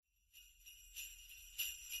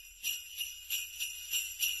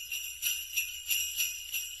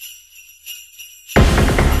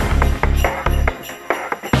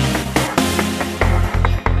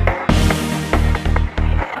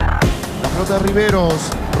de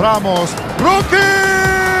Riveros, Ramos, Roque,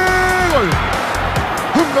 gol,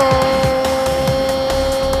 un gol.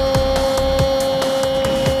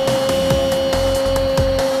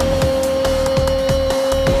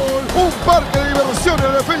 Un parque de diversión en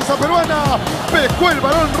la defensa peruana, pescó el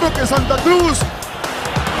balón Roque Santa Cruz.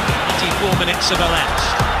 84 minutes have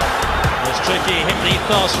elapsed. It's tricky, hit the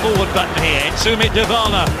fast forward button here. It's Sumit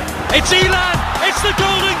Devala. It's Elan! It's the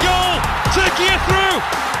golden goal! Turkey are through!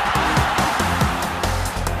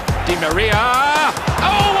 Di Maria!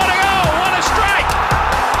 Oh, what a goal! What a strike!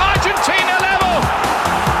 Argentina level!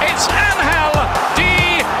 It's Angel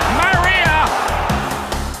Di Maria!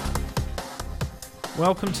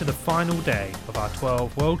 Welcome to the final day of our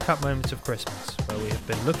 12 World Cup Moments of Christmas, where we have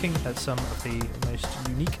been looking at some of the most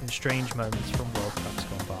unique and strange moments from World Cups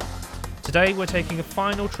gone by. Today we're taking a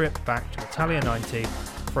final trip back to Italia 90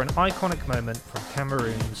 for an iconic moment from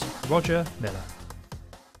Cameroon's Roger Milla.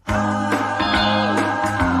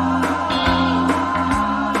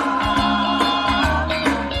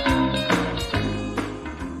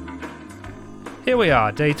 Here we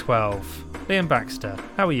are, day 12. Liam Baxter,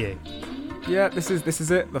 how are you? Yeah, this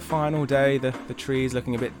is it. The final day. The tree's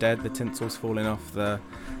looking a bit dead. The tinsel's falling off. The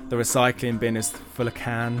recycling bin is full of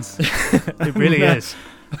cans. It really is.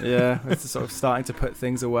 Yeah, it's sort of starting to put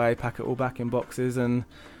things away, pack it all back in boxes, and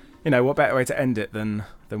you know what better way to end it than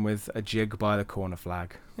with a jig by the corner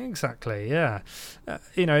flag. Exactly. Yeah.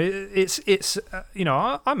 It's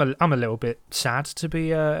I'm a little bit sad to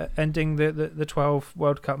be ending the 12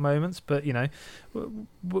 World Cup moments, but you know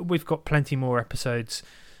we've got plenty more episodes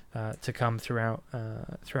to come throughout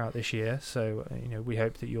this year, so you know we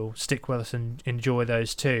hope that you'll stick with us and enjoy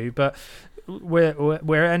those too. But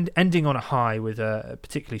we're ending on a high with a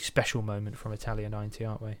particularly special moment from Italia 90,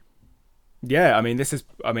 aren't we? Yeah, I mean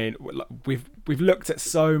we've looked at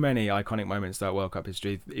so many iconic moments throughout World Cup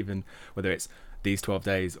history, even whether it's these 12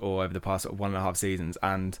 days or over the past sort of 1.5 seasons,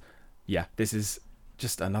 and yeah, this is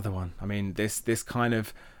just another one. I mean, this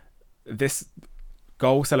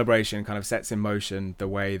goal celebration kind of sets in motion the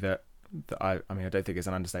way that I don't think it's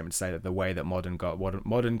an understatement to say that the way that modern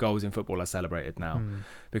goals in football are celebrated now.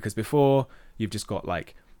 Because before, you've just got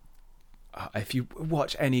like, if you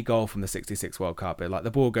watch any goal from the 66 World Cup, like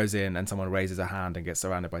the ball goes in and someone raises a hand and gets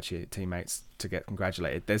surrounded by teammates to get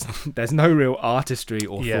congratulated. There's no real artistry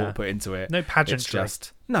or thought put into it. No pageantry. It's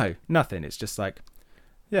just nothing. It's just like,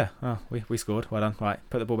 yeah, we scored, well done, right,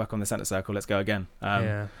 put the ball back on the centre circle, let's go again.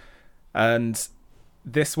 And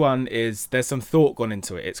this one there's some thought gone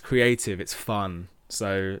into it. It's creative, it's fun.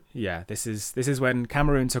 So yeah, this is when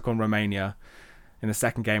Cameroon took on Romania in the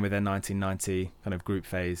second game of their 1990 kind of group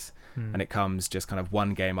phase, and it comes just kind of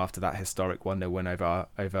one game after that historic 1-0 win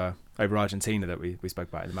over Argentina that we spoke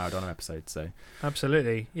about in the Maradona episode. So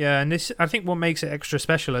absolutely, yeah. And this, I think, what makes it extra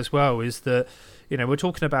special as well is that you know we're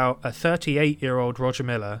talking about a 38-year-old Roger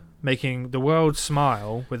Milla making the world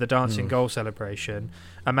smile with a dancing goal celebration.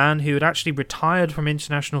 A man who had actually retired from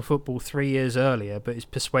international football 3 years earlier, but is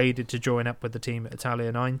persuaded to join up with the team at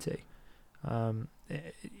Italia 90, and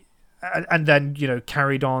then you know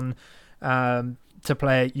carried on to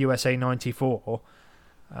play at USA 94.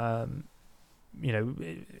 You know,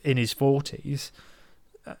 in his 40s.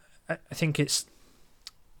 I think it's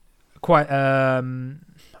quite I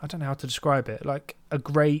don't know how to describe it, like a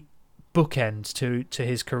great bookend to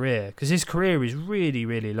his career, because his career is really,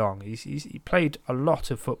 really long. He played a lot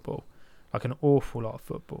of football, like an awful lot of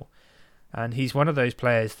football, and he's one of those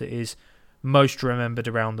players that is most remembered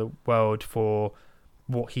around the world for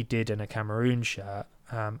what he did in a Cameroon shirt,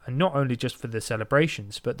 and not only just for the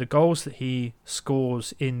celebrations, but the goals that he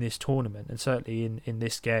scores in this tournament, and certainly in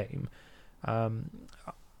this game,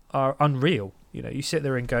 are unreal. You know, you sit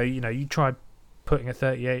there and go, you know, you try putting a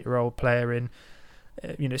 38-year-old player in,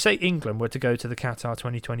 you know, say England were to go to the Qatar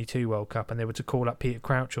 2022 World Cup and they were to call up Peter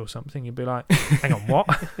Crouch or something, you'd be like, hang on, what?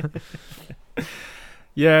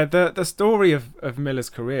 Yeah, the story of Milla's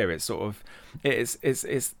career, it's sort of it's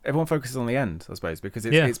everyone focuses on the end, I suppose, because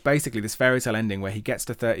it's basically this fairy tale ending where he gets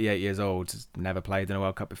to 38 years old, has never played in a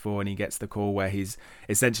World Cup before, and he gets the call where he's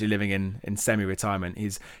essentially living in semi-retirement.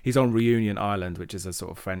 He's on Reunion Island, which is a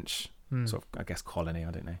sort of French sort of, I guess, colony,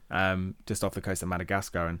 I don't know, just off the coast of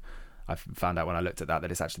Madagascar, and I found out when I looked at that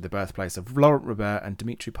it's actually the birthplace of Laurent Robert and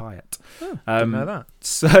Dimitri Payet. Didn't know that.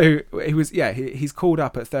 So he's called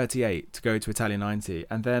up at 38 to go to Italia 90,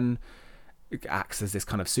 and then acts as this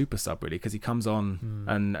kind of super sub, really, because he comes on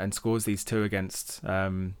and scores these two against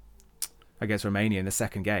Romania in the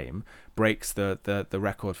second game, breaks the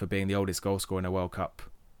record for being the oldest goal scorer in a World Cup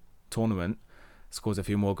tournament, scores a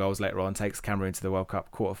few more goals later on, takes Cameroon to the World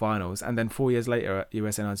Cup quarterfinals, and then 4 years later at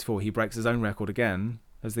USA 94 he breaks his own record again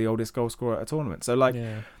as the oldest goal scorer at a tournament. So like,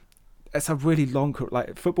 it's a really long,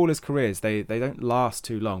 like footballers' careers, they don't last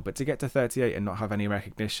too long, but to get to 38 and not have any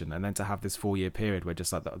recognition, and then to have this 4-year period where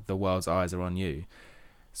just like the world's eyes are on you,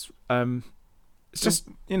 it's just,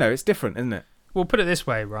 you know, it's different, isn't it? We'll put it this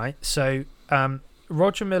way, right? So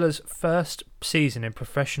Roger Miller's first season in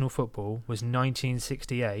professional football was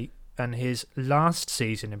 1968, and his last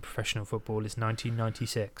season in professional football is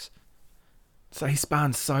 1996. So he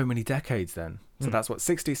spans so many decades then. So that's what,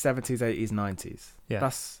 60s, 70s, 80s, 90s. Yeah.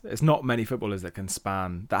 It's not many footballers that can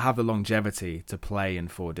span, that have the longevity to play in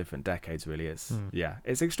 4 different decades, really. Yeah,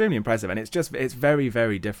 it's extremely impressive, and it's very,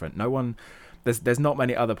 very different. There's not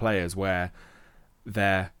many other players where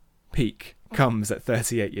their peak comes at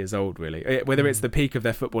 38 years old, really. Whether it's the peak of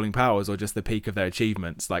their footballing powers or just the peak of their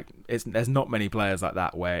achievements, like there's not many players like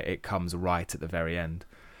that where it comes right at the very end.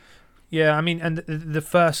 Yeah, I mean, and the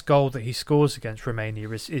first goal that he scores against Romania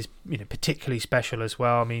is you know, particularly special as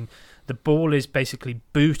well. I mean, the ball is basically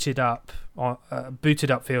booted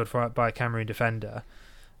upfield by a Cameroon defender.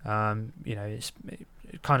 You know, it's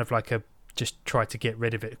kind of like a just try to get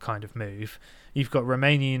rid of it kind of move. You've got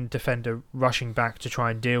Romanian defender rushing back to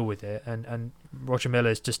try and deal with it, and Roger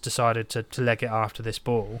Miller's just decided to leg it after this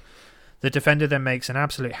ball. The defender then makes an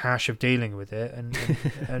absolute hash of dealing with it,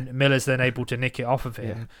 and Miller's then able to nick it off of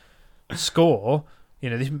him. Score, you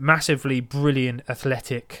know, this massively brilliant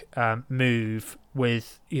athletic move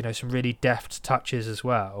with, you know, some really deft touches as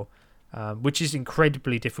well, which is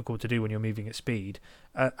incredibly difficult to do when you're moving at speed.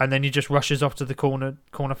 And then he just rushes off to the corner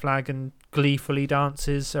flag and gleefully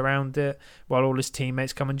dances around it while all his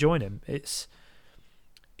teammates come and join him. It's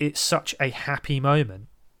such a happy moment.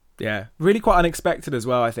 Yeah, really quite unexpected as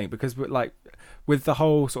well, I think, because like with the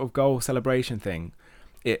whole sort of goal celebration thing,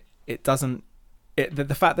 it doesn't.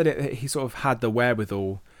 The fact that he sort of had the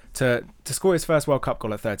wherewithal to score his first World Cup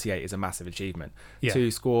goal at 38 is a massive achievement. Yeah.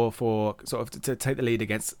 To score for sort of to take the lead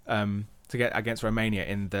against Romania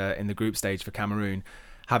in the group stage for Cameroon,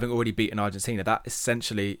 having already beaten Argentina, that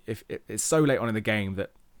essentially, if it's so late on in the game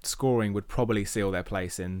that scoring would probably seal their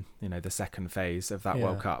place in, you know, the second phase of that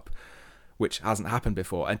World Cup, which hasn't happened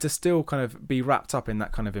before, and to still kind of be wrapped up in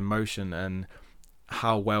that kind of emotion and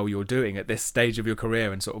how well you're doing at this stage of your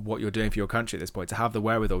career and sort of what you're doing for your country at this point, to have the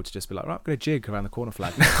wherewithal to just be like, right, I'm going to jig around the corner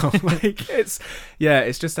flag now. Like it's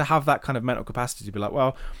just to have that kind of mental capacity to be like,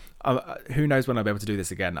 well, who knows when I'll be able to do this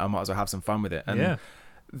again? I might as well have some fun with it. And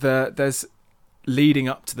there's leading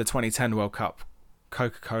up to the 2010 World Cup,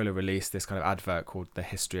 Coca-Cola released this kind of advert called The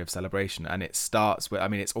History of Celebration, and it starts with, I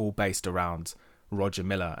mean, it's all based around Roger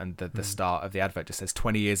Miller, and the start of the advert just says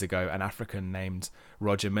 20 years ago an African named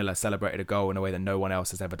Roger Miller celebrated a goal in a way that no one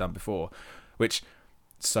else has ever done before, which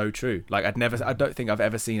so true. Like I don't think I've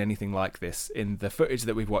ever seen anything like this in the footage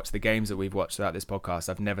that we've watched, the games that we've watched throughout this podcast.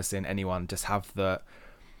 I've never seen anyone just have the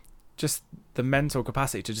mental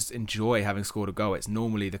capacity to just enjoy having scored a goal. It's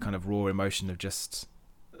normally the kind of raw emotion of just,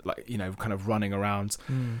 like, you know, kind of running around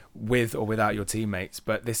with or without your teammates,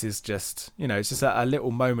 but this is just, you know, it's just a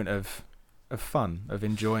little moment of fun, of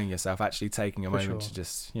enjoying yourself, actually taking a moment to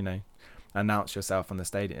just, you know, announce yourself on the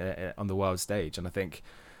stage, on the world stage. And I think,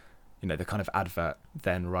 you know, the kind of advert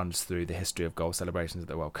then runs through the history of goal celebrations at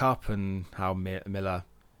the World Cup and how Miller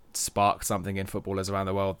sparked something in footballers around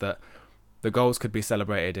the world, that the goals could be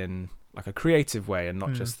celebrated in like a creative way and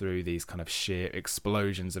not just through these kind of sheer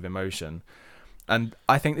explosions of emotion. And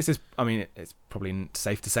I think this is, I mean, it's probably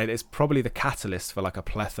safe to say that it's probably the catalyst for like a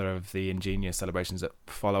plethora of the ingenious celebrations that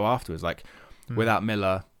follow afterwards. Like, without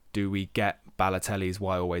Miller, do we get Balotelli's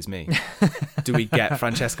 "Why Always Me"? Do we get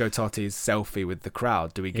Francesco Totti's selfie with the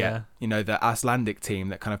crowd? Do we get, you know, the Icelandic team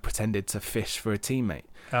that kind of pretended to fish for a teammate?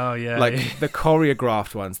 Oh yeah, like the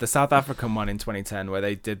choreographed ones, the South African one in 2010 where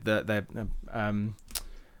they did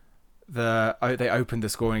they opened the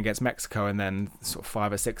scoring against Mexico, and then sort of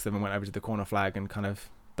 5 or 6 of them went over to the corner flag and kind of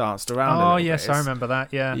danced around. Oh yes, I remember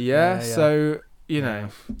that. Yeah. So you know,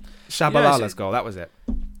 Shabalala's goal, that was it.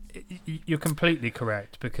 You're completely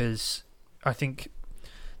correct, because I think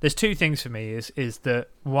there's 2 things for me. Is that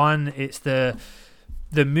one? It's the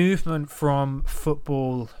movement from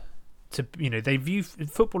football to, you know, they view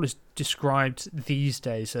football is described these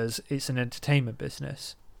days as it's an entertainment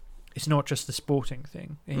business. It's not just the sporting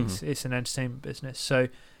thing. It's an entertainment business. So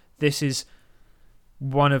this is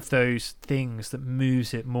one of those things that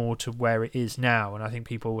moves it more to where it is now. And I think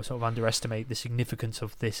people sort of underestimate the significance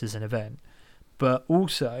of this as an event. But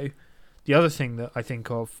also, the other thing that I think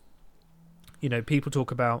of, you know, people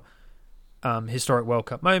talk about historic World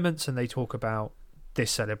Cup moments, and they talk about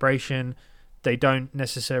this celebration. They don't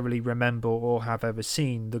necessarily remember or have ever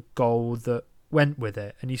seen the goal that went with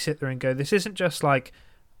it. And you sit there and go, this isn't just like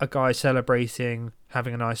a guy celebrating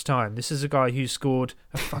having a nice time. This is a guy who scored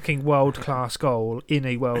a fucking world-class goal in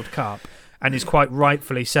a World Cup and is quite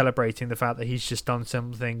rightfully celebrating the fact that he's just done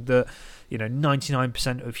something that,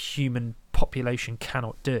 99% of human population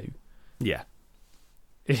cannot do. Yeah.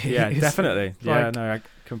 Yeah, definitely. Yeah, no, I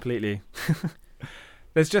completely.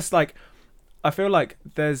 There's just like, I feel like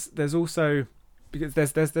there's also, because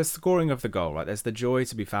there's scoring of the goal, right? There's the joy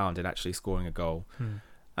to be found in actually scoring a goal.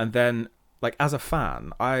 And then, like, as a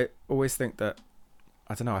fan, I always think that,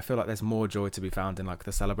 I don't know, I feel like there's more joy to be found in like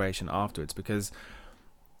the celebration afterwards, because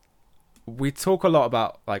we talk a lot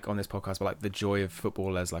about, like, on this podcast, about like the joy of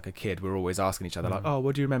football as like a kid. We're always asking each other like, oh,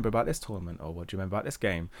 what do you remember about this tournament, or what do you remember about this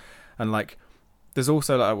game? And like, there's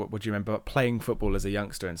also like, what do you remember about playing football as a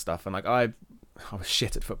youngster and stuff? And like, I was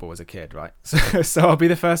shit at football as a kid, right? So I'll be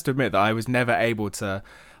the first to admit that I was never able to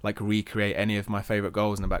like recreate any of my favourite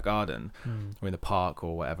goals in the back garden or in the park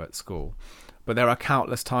or whatever at school. But there are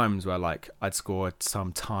countless times where like I'd score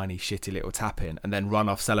some tiny shitty little tap in and then run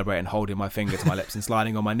off celebrating, holding my finger to my lips and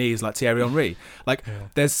sliding on my knees like Thierry Henry. Like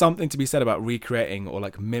there's something to be said about recreating or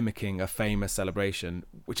like mimicking a famous celebration,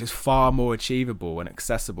 which is far more achievable and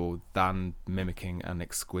accessible than mimicking an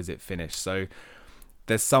exquisite finish. So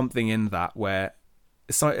there's something in that where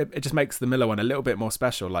it just makes the Miller one a little bit more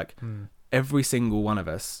special. Like every single one of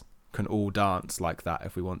us can all dance like that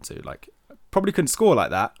if we want to. Like, probably couldn't score like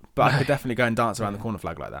that, but I could definitely go and dance around the corner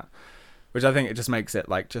flag like that, which I think it just makes it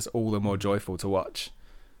like just all the more joyful to watch.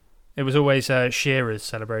 It was always Shearer's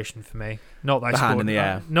celebration for me. Not that I scored, hand in the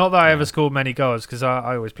air. Not that I ever scored many goals, because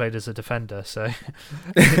I always played as a defender. So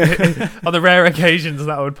on the rare occasions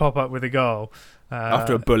that I would pop up with a goal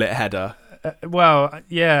after a bullet header.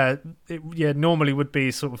 It normally would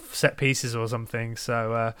be sort of set pieces or something.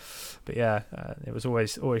 So, it was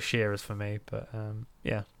always Shearer's for me. But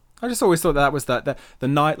I just always thought that was the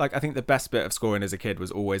night. Like, I think the best bit of scoring as a kid was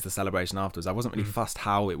always the celebration afterwards. I wasn't really fussed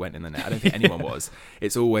how it went in the net. I don't think anyone was.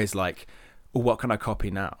 It's always like, oh, what can I copy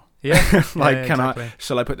now? Yeah,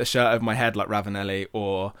 shall I put the shirt over my head like Ravanelli,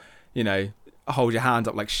 or hold your hand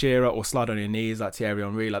up like Shearer, or slide on your knees like Thierry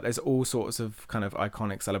Henry? Like, there's all sorts of kind of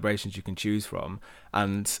iconic celebrations you can choose from,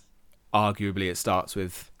 and arguably it starts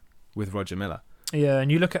with Roger Miller. Yeah,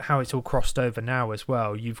 and you look at how it's all crossed over now as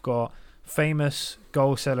well. You've got famous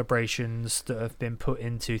goal celebrations that have been put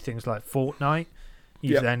into things like Fortnite.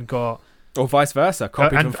 You've then got, or vice versa,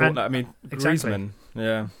 copied from Fortnite. I mean, exactly. Griezmann.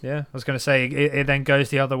 Yeah. I was going to say it then goes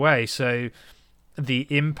the other way. So the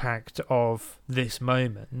impact of this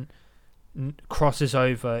moment crosses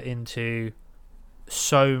over into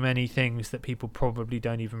so many things that people probably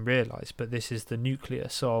don't even realise. But this is the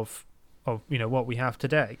nucleus of what we have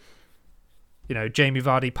today. Jamie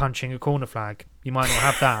Vardy punching a corner flag. You might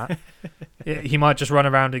not have that. He might just run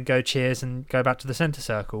around and go cheers and go back to the centre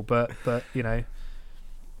circle. But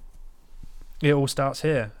it all starts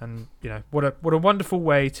here. And what a wonderful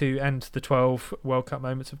way to end the 12 World Cup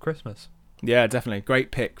moments of Christmas. Yeah, definitely.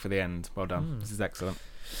 Great pick for the end. Well done. This is excellent.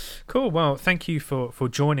 Cool. Well, thank you for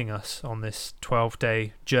joining us on this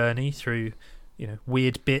 12-day journey through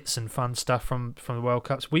weird bits and fun stuff from the World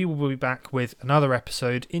Cups. We will be back with another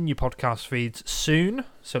episode in your podcast feeds soon,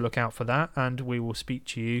 so look out for that, and we will speak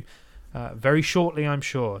to you very shortly, I'm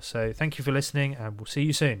sure. So thank you for listening, and we'll see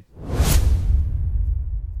you soon.